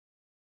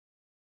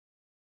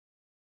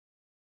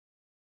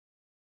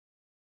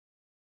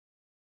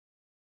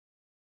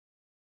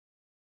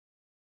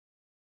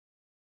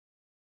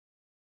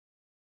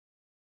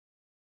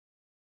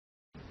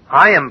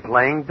I am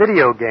playing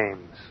video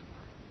games.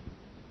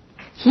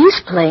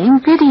 He's playing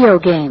video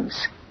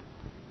games.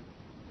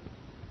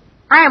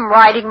 I am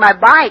riding my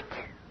bike.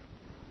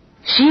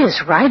 She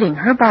is riding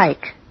her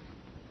bike.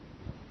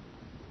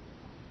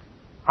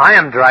 I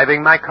am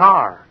driving my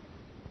car.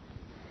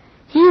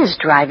 He is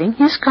driving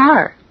his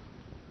car.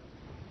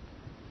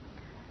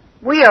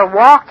 We are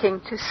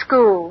walking to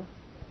school.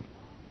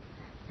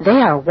 They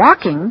are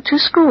walking to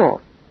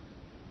school.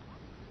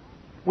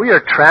 We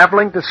are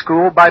traveling to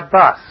school by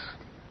bus.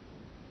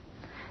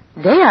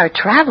 They are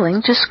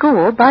traveling to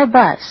school by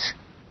bus.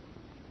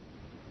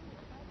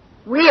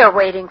 We are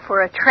waiting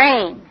for a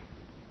train.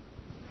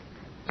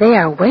 They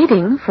are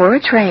waiting for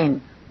a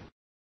train.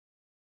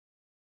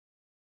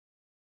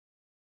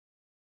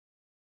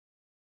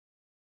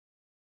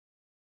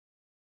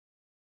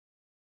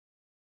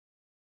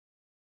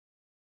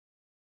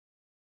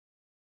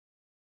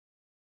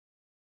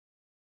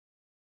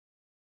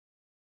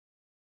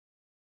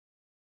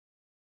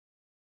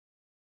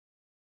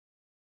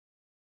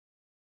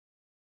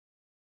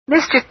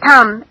 Mr.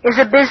 Tum is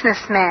a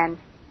businessman.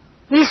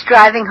 He's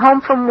driving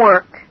home from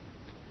work.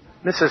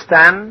 Mrs.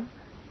 Tan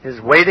is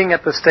waiting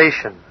at the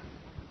station.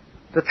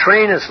 The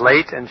train is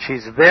late and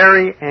she's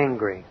very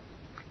angry.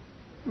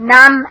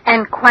 Nam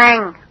and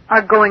Quang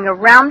are going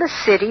around the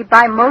city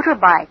by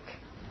motorbike.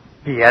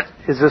 Viet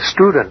is a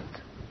student.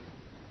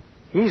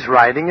 He's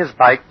riding his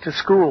bike to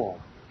school.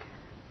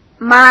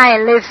 Mai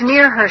lives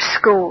near her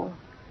school.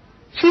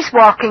 She's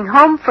walking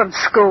home from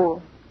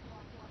school.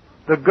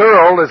 The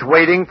girl is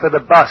waiting for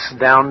the bus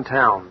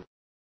downtown.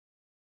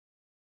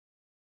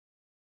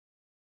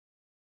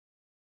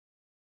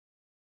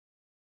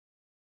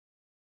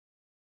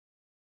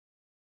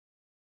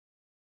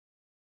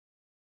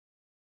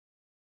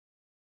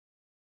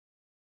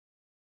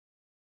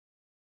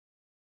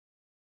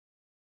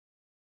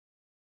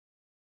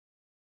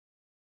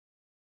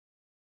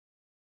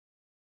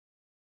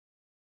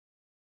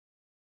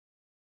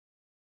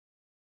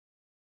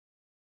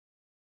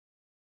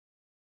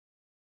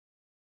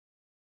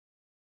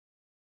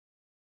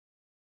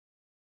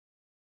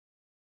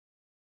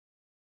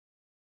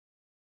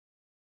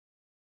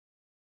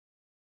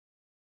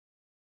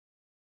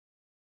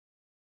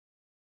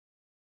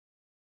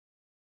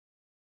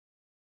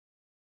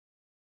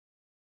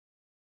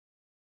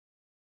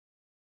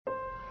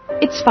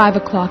 It's 5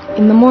 o'clock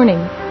in the morning.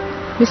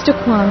 Mr.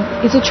 Kwang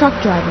is a truck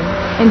driver,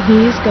 and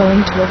he is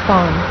going to a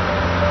farm.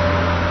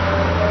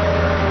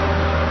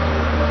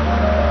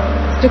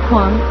 Mr.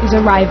 Kwang is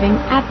arriving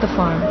at the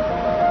farm.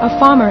 A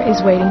farmer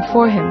is waiting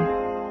for him.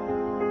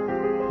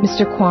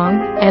 Mr.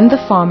 Kwang and the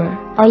farmer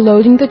are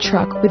loading the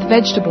truck with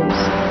vegetables.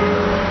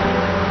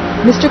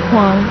 Mr.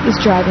 Kwang is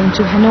driving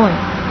to Hanoi.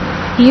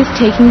 He is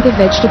taking the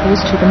vegetables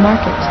to the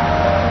market.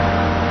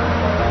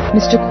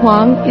 Mr.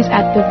 Kwang is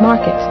at the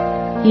market.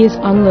 He is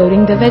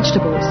unloading the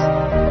vegetables.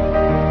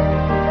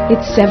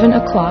 It's 7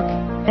 o'clock,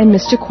 and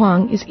Mr.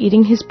 Kwang is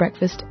eating his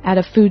breakfast at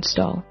a food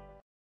stall.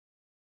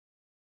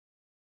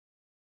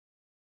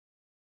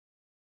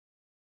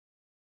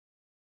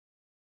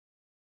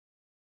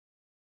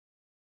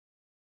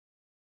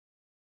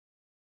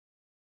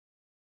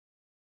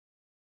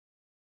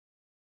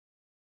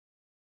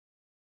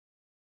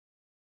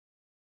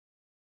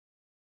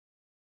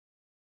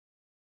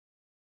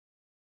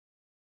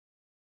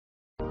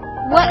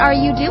 What are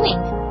you doing?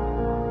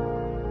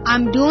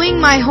 I'm doing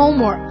my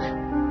homework.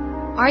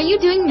 Are you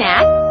doing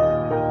math?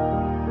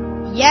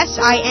 Yes,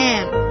 I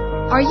am.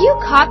 Are you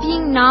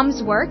copying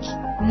Nam's work?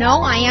 No,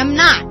 I am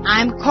not.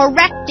 I'm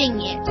correcting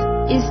it.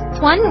 Is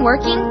dhuUN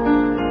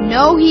working?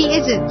 No, he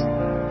isn't.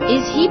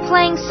 Is he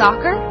playing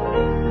soccer?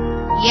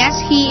 Yes,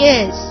 he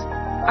is.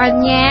 Are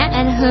Nha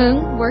and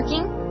Hung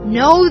working?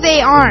 No,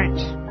 they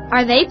aren't.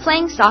 Are they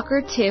playing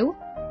soccer too?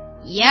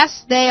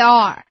 Yes, they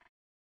are.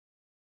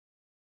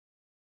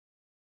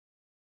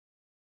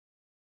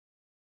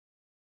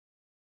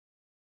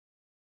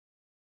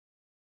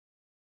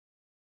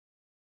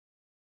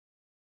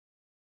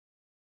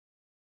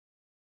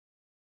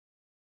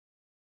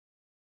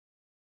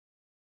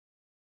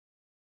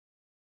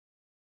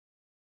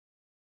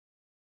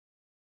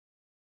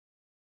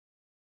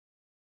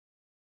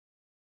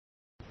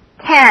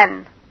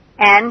 Can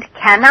and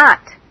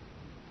cannot.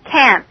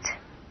 Can't.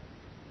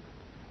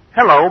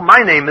 Hello,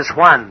 my name is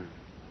Juan.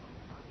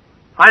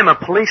 I'm a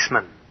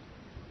policeman.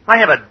 I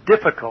have a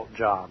difficult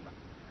job.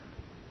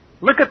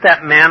 Look at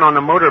that man on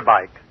a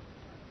motorbike.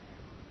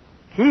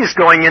 He's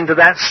going into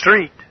that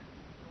street.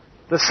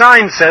 The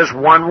sign says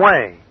one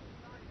way.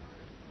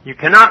 You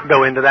cannot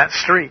go into that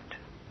street.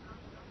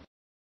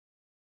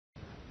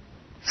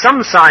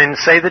 Some signs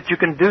say that you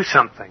can do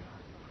something.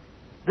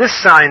 This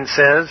sign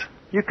says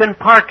you can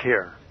park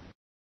here.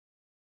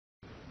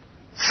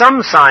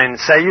 Some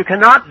signs say you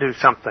cannot do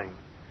something.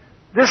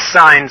 This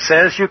sign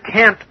says you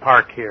can't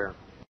park here.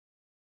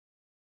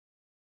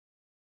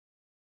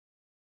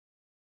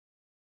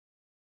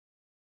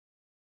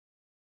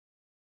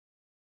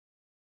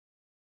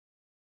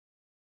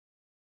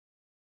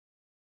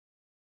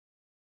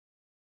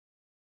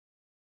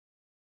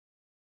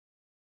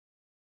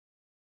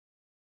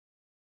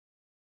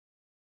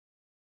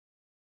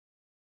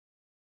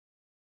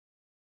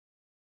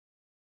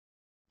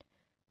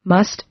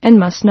 must and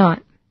must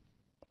not.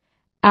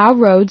 Our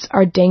roads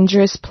are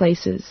dangerous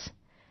places.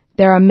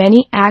 There are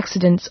many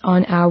accidents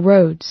on our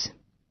roads.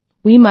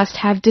 We must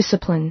have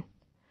discipline.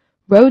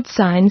 Road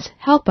signs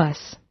help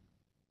us.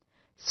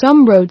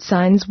 Some road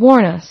signs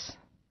warn us.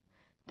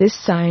 This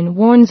sign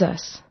warns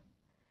us.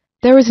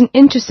 There is an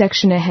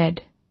intersection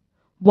ahead.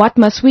 What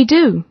must we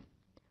do?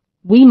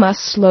 We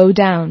must slow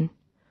down.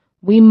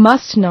 We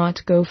must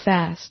not go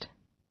fast.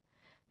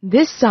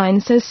 This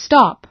sign says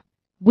stop.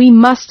 We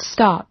must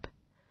stop.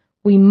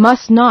 We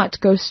must not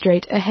go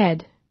straight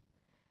ahead.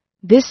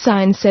 This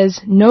sign says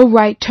no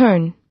right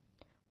turn.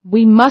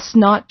 We must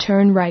not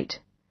turn right.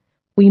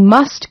 We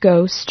must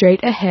go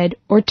straight ahead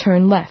or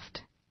turn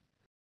left.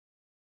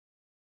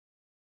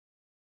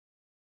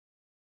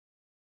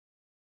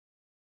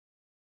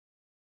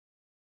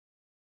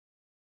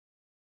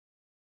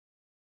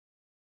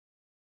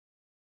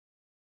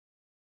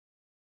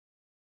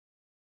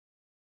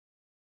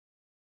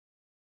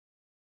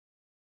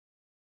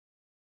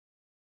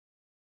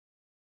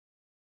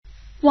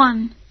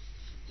 One.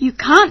 You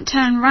can't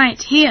turn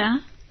right here.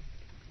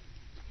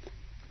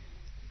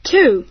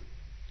 2.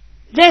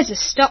 There's a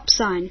stop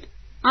sign.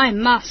 I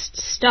must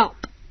stop.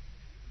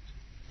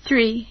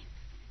 3.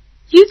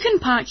 You can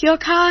park your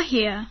car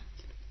here.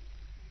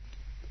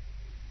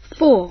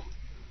 4.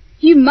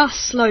 You must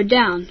slow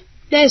down.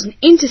 There's an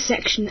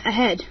intersection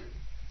ahead.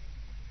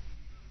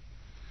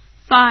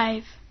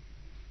 5.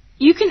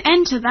 You can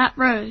enter that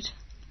road.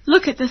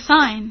 Look at the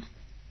sign.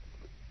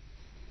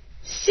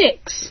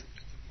 6.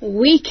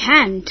 We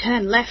can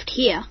turn left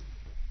here.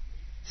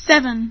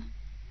 7.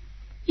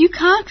 You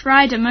can't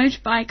ride a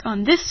motorbike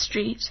on this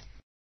street.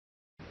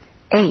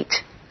 8.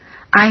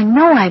 I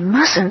know I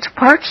mustn't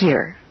park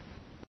here.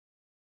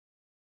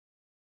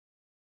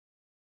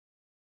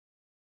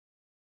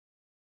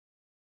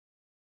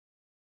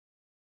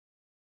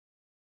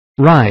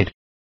 Ride,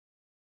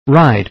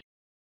 ride.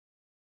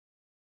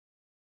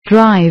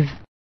 Drive,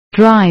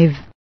 drive.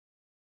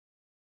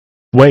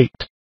 Wait,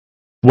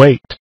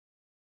 wait.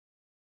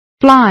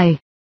 Fly,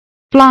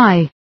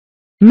 fly.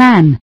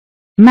 Man,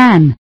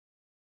 man.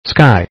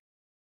 Sky,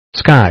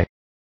 sky.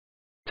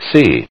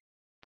 See,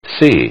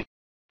 see.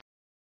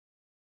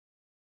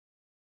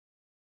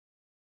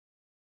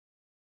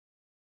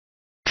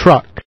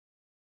 Truck,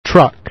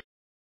 truck.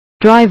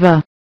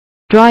 Driver,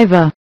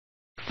 driver.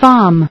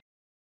 Farm,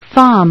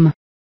 farm.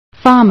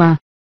 Farmer.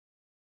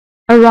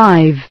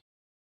 Arrive.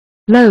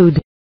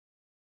 Load.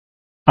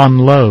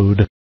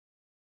 Unload.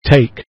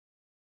 Take.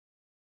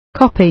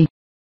 Copy.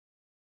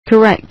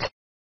 Correct.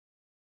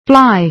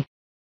 Fly.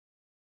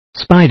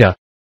 Spider.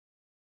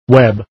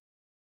 Web.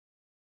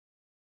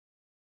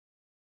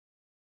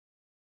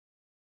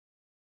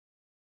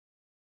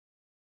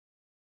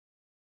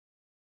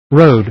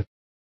 Road,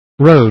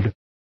 road.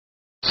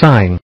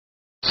 Sign,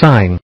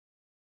 sign.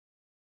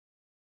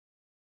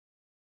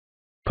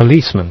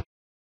 Policeman,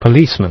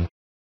 policeman.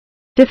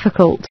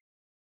 Difficult.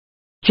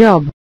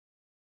 Job.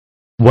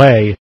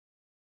 Way.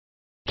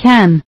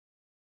 Can.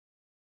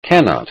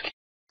 Cannot.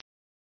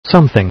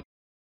 Something.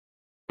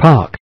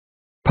 Park,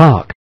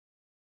 park.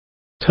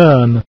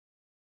 Turn,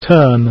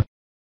 turn.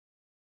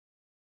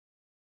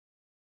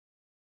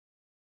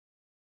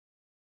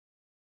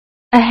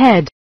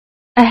 Ahead,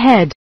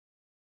 ahead.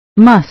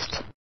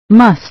 Must,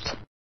 must.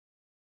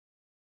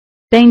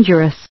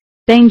 Dangerous,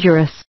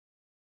 dangerous.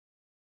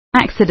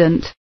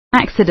 Accident,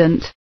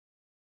 accident.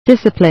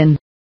 Discipline,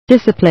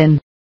 discipline.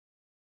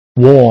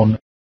 Warn,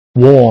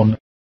 warn.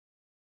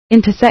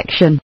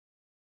 Intersection.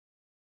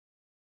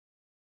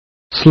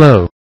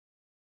 Slow,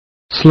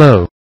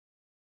 slow.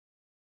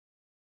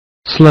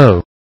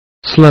 Slow,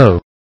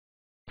 slow.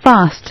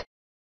 Fast.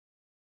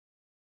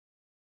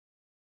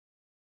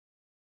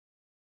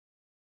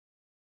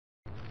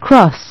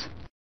 Cross.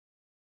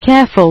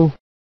 Careful.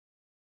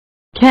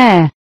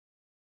 Care.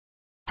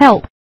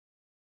 Help.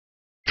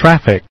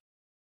 Traffic,